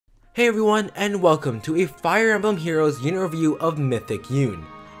Hey everyone, and welcome to a Fire Emblem Heroes unit review of Mythic Yune.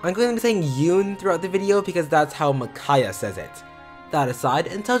 I'm going to be saying Yune throughout the video because that's how Micaiah says it. That aside,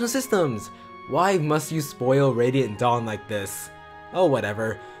 Intelligent Systems! Why must you spoil Radiant Dawn like this? Oh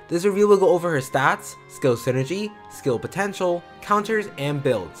whatever, this review will go over her stats, skill synergy, skill potential, counters, and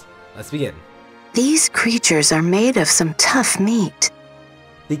builds. Let's begin. These creatures are made of some tough meat.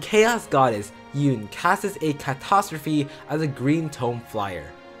 The Chaos Goddess, Yune, casts a Catastrophe as a green tome flyer.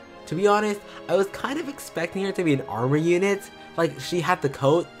 To be honest, I was kind of expecting her to be an armor unit, like she had the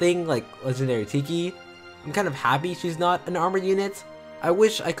coat thing like Legendary Tiki. I'm kind of happy she's not an armor unit. I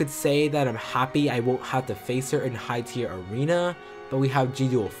wish I could say that I'm happy I won't have to face her in high tier arena, but we have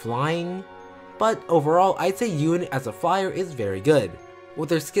G-Dual flying. But overall, I'd say Yune as a flyer is very good. With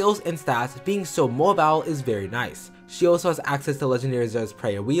her skills and stats, being so mobile is very nice. She also has access to Legendary Zera's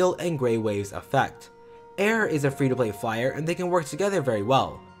Prayer Wheel and Grey Wave's effect. Air is a free-to-play flyer and they can work together very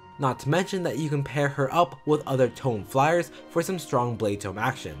well. Not to mention that you can pair her up with other tome flyers for some strong blade tome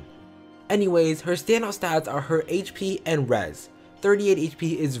action. Anyways, her standout stats are her HP and res. 38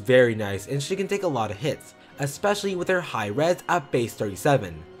 HP is very nice and she can take a lot of hits, especially with her high res at base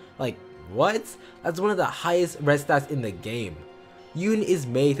 37. Like, what? That's one of the highest res stats in the game. Yune is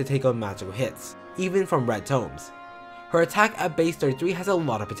made to take on magical hits, even from red tomes. Her attack at base 33 has a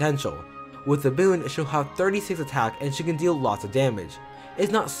lot of potential. With the boon, she'll have 36 attack and she can deal lots of damage.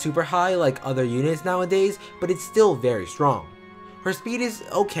 It's not super high like other units nowadays, but it's still very strong. Her speed is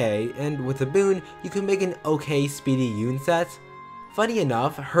okay, and with the boon, you can make an okay speedy Yune set. Funny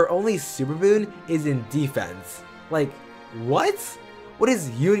enough, her only super boon is in defense. Like, what? What is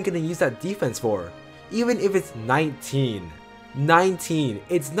Yune gonna use that defense for? Even if it's 19. 19,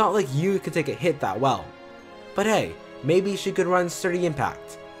 it's not like Yune could take a hit that well. But hey, maybe she could run Sturdy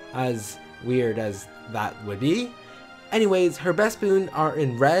Impact, as weird as that would be. Anyways, her best boon are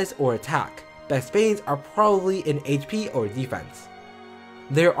in res or attack. Best banes are probably in HP or defense.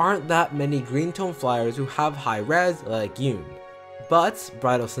 There aren't that many green tone flyers who have high res like Yune. But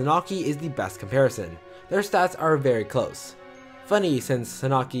Bridal Sanaki is the best comparison. Their stats are very close. Funny since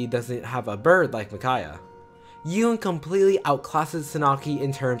Sanaki doesn't have a bird like Micaiah. Yune completely outclasses Sanaki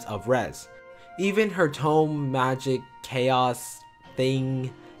in terms of res. Even her tome magic chaos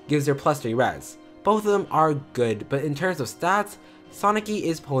thing gives her plus 3 res. Both of them are good, but in terms of stats, Sanaki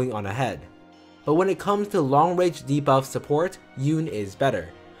is pulling on ahead. But when it comes to long range debuff support, Yune is better.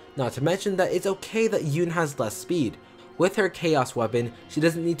 Not to mention that it's okay that Yune has less speed. With her chaos weapon, she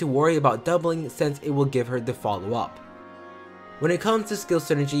doesn't need to worry about doubling since it will give her the follow up. When it comes to skill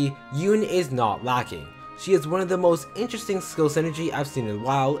synergy, Yune is not lacking. She is one of the most interesting skill synergy I've seen in a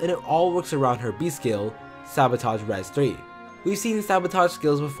while, and it all works around her B skill, Sabotage Res 3. We've seen sabotage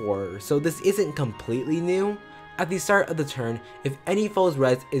skills before, so this isn't completely new. At the start of the turn, if any foe's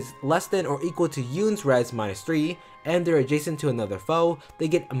res is less than or equal to Yune's res -3, and they're adjacent to another foe, they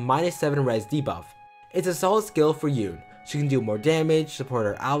get a -7 res debuff. It's a solid skill for Yune. She can do more damage, support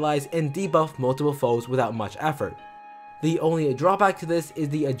her allies, and debuff multiple foes without much effort. The only drawback to this is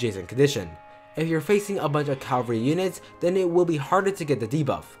the adjacent condition. If you're facing a bunch of cavalry units, then it will be harder to get the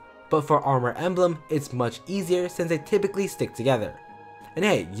debuff. But for Armor Emblem, it's much easier since they typically stick together. And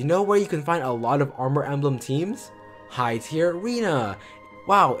hey, you know where you can find a lot of Armor Emblem teams? High tier arena!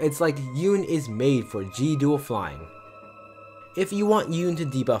 Wow, it's like Yune is made for G-Dual flying. If you want Yune to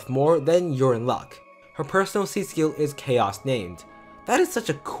debuff more, then you're in luck. Her personal C skill is Chaos Named. That is such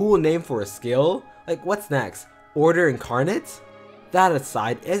a cool name for a skill. Like, what's next? Order Incarnate? That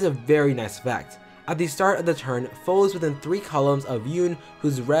aside, it has a very nice effect. At the start of the turn, foes within 3 columns of Yune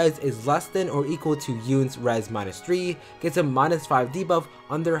whose res is less than or equal to Yune's res -3 gets a -5 debuff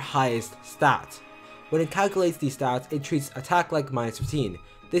on their highest stat. When it calculates these stats, it treats attack like -15.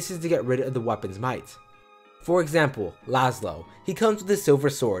 This is to get rid of the weapon's might. For example, Laszlo. He comes with a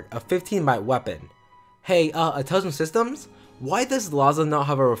silver sword, a 15 might weapon. Hey, Intelligent Systems? Why does Laszlo not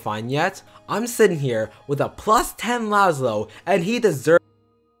have a refine yet? I'm sitting here with a +10 Laszlo and he deserves.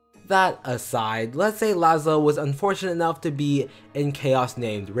 That aside, let's say Laszlo was unfortunate enough to be in Chaos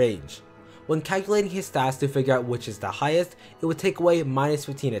Named range. When calculating his stats to figure out which is the highest, it would take away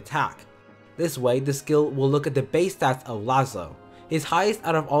 -15 attack. This way, the skill will look at the base stats of Laszlo. His highest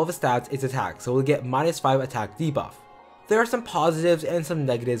out of all the stats is attack, so we'll get -5 attack debuff. There are some positives and some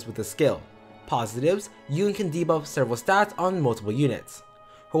negatives with the skill. Positives, Yune can debuff several stats on multiple units.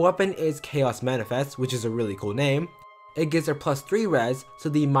 Her weapon is Chaos Manifest, which is a really cool name. It gives her +3 res, so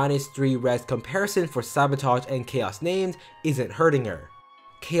the -3 res comparison for Sabotage and Chaos Named isn't hurting her.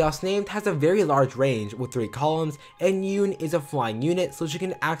 Chaos Named has a very large range with 3 columns, and Yune is a flying unit so she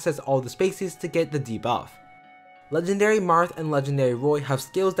can access all the spaces to get the debuff. Legendary Marth and Legendary Roy have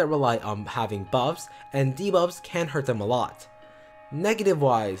skills that rely on having buffs, and debuffs can hurt them a lot. Negative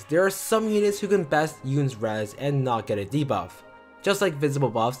wise, there are some units who can best Yune's res and not get a debuff. Just like visible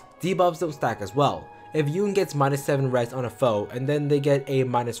buffs, debuffs don't stack as well. If Yune gets -7 res on a foe and then they get a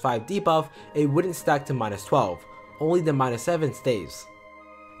 -5 debuff, it wouldn't stack to -12, only the -7 stays.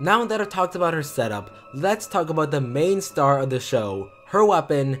 Now that I've talked about her setup, let's talk about the main star of the show, her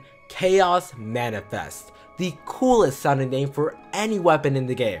weapon, Chaos Manifest, the coolest sounding name for any weapon in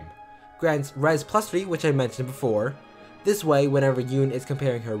the game. Grants res +3, which I mentioned before. This way, whenever Yune is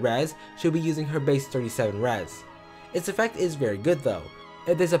comparing her res, she'll be using her base 37 res. Its effect is very good though.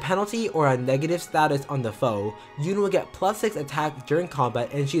 If there's a penalty or a negative status on the foe, Yune will get +6 attack during combat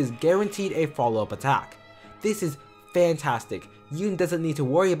and she is guaranteed a follow-up attack. This is fantastic. Yune doesn't need to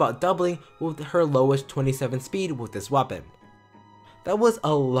worry about doubling with her lowest 27 speed with this weapon. That was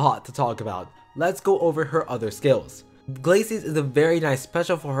a lot to talk about. Let's go over her other skills. Glacius is a very nice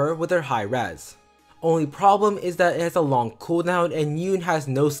special for her with her high res. Only problem is that it has a long cooldown and Yune has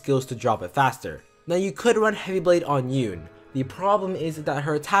no skills to drop it faster. Now you could run Heavy Blade on Yune. The problem is that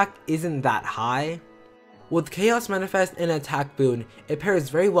her attack isn't that high. With Chaos Manifest and Attack Boon, it pairs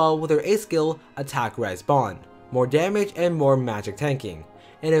very well with her A skill, Attack Res Bond. More damage and more magic tanking.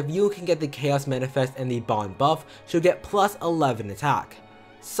 And if Yune can get the Chaos Manifest and the Bond buff, she'll get +11 attack.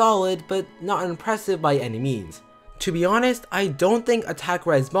 Solid, but not impressive by any means. To be honest, I don't think Attack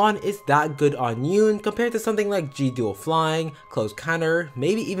Res Bond is that good on Yune compared to something like G Dual Flying, Close Counter,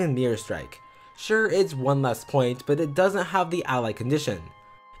 maybe even Mirror Strike. Sure, it's one less point, but it doesn't have the ally condition.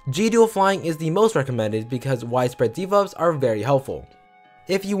 G Dual Flying is the most recommended because widespread debuffs are very helpful.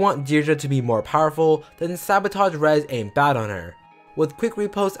 If you want Deirdre to be more powerful, then Sabotage Res ain't bad on her. With Quick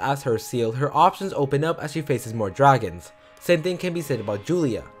Repost as her seal, her options open up as she faces more dragons. Same thing can be said about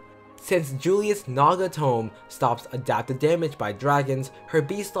Julia. Since Julia's Naga Tome stops adapted damage by dragons, her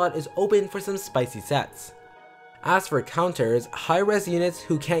B slot is open for some spicy sets. As for counters, high res units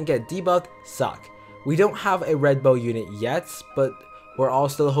who can't get debuffed suck. We don't have a red bow unit yet, but we're all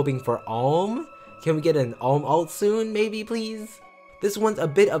still hoping for Alm? Can we get an Alm ult soon, maybe please? This one's a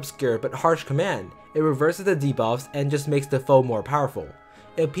bit obscure but harsh command. It reverses the debuffs and just makes the foe more powerful.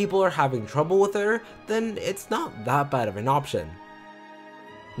 If people are having trouble with her, then it's not that bad of an option.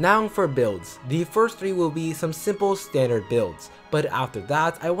 Now for builds. The first 3 will be some simple standard builds, but after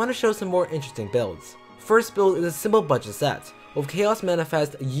that I want to show some more interesting builds. First build is a simple budget set. With Chaos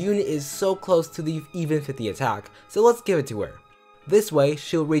Manifest, Yune is so close to the even 50 attack, so let's give it to her. This way,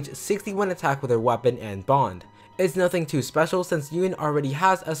 she'll reach 61 attack with her weapon and bond. It's nothing too special since Yune already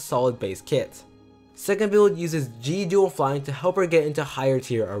has a solid base kit. Second build uses G Dual Flying to help her get into higher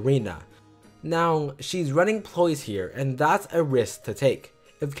tier arena. Now, she's running ploys here, and that's a risk to take.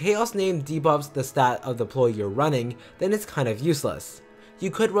 If Chaos Name debuffs the stat of the ploy you're running, then it's kind of useless.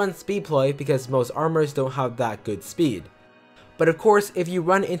 You could run Speed Ploy because most armors don't have that good speed. But of course, if you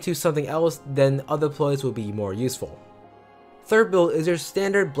run into something else, then other ploys will be more useful. Third build is your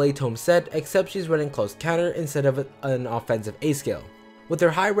standard Blade Tome set, except she's running Close Counter instead of an offensive A skill. With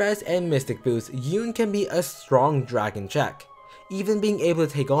her high res and mystic boost, Yune can be a strong dragon check, even being able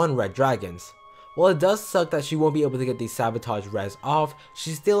to take on red dragons. While it does suck that she won't be able to get the Sabotage res off,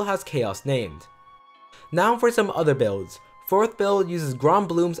 she still has Chaos named. Now for some other builds. Fourth build uses Grand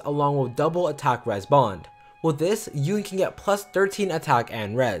Blooms along with double attack res bond. With this, Yune can get +13 attack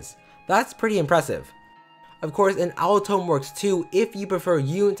and res. That's pretty impressive. Of course, an Owl Tome works too if you prefer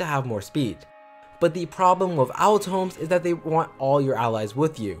Yune to have more speed. But the problem with Owl Tomes is that they want all your allies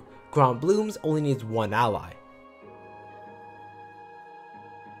with you. Grand Blooms only needs one ally.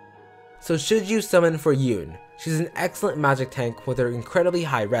 So should you summon for Yune? She's an excellent magic tank with her incredibly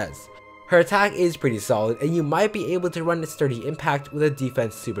high res. Her attack is pretty solid and you might be able to run a sturdy impact with a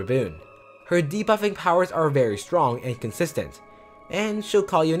defense super boon. Her debuffing powers are very strong and consistent, and she'll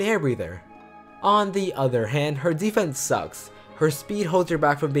call you an air breather. On the other hand, her defense sucks. Her speed holds her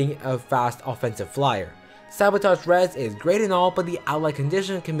back from being a fast offensive flyer. Sabotage res is great and all, but the ally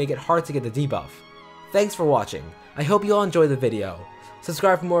condition can make it hard to get the debuff. Thanks for watching. I hope you all enjoyed the video.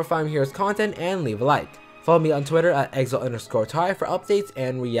 Subscribe for more Fire Emblem Heroes content and leave a like. Follow me on Twitter at exile_ty for updates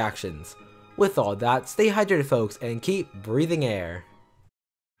and reactions. With all that, stay hydrated folks and keep breathing air.